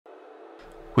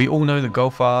We all know the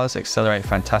Golf Rs accelerate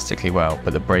fantastically well,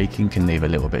 but the braking can leave a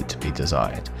little bit to be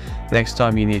desired. Next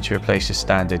time you need to replace your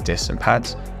standard discs and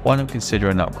pads, why not consider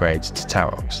an upgrade to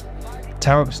Tarox?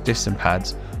 Tarox discs and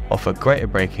pads offer greater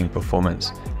braking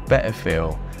performance, better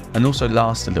feel, and also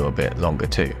last a little bit longer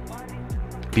too.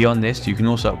 Beyond this, you can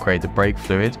also upgrade the brake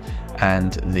fluid,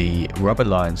 and the rubber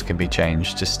lines can be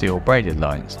changed to steel braided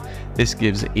lines. This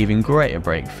gives even greater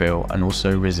brake feel and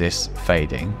also resists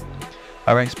fading.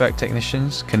 Our expert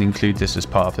technicians can include this as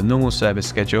part of the normal service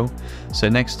schedule, so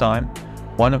next time,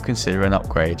 why not consider an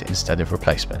upgrade instead of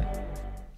replacement?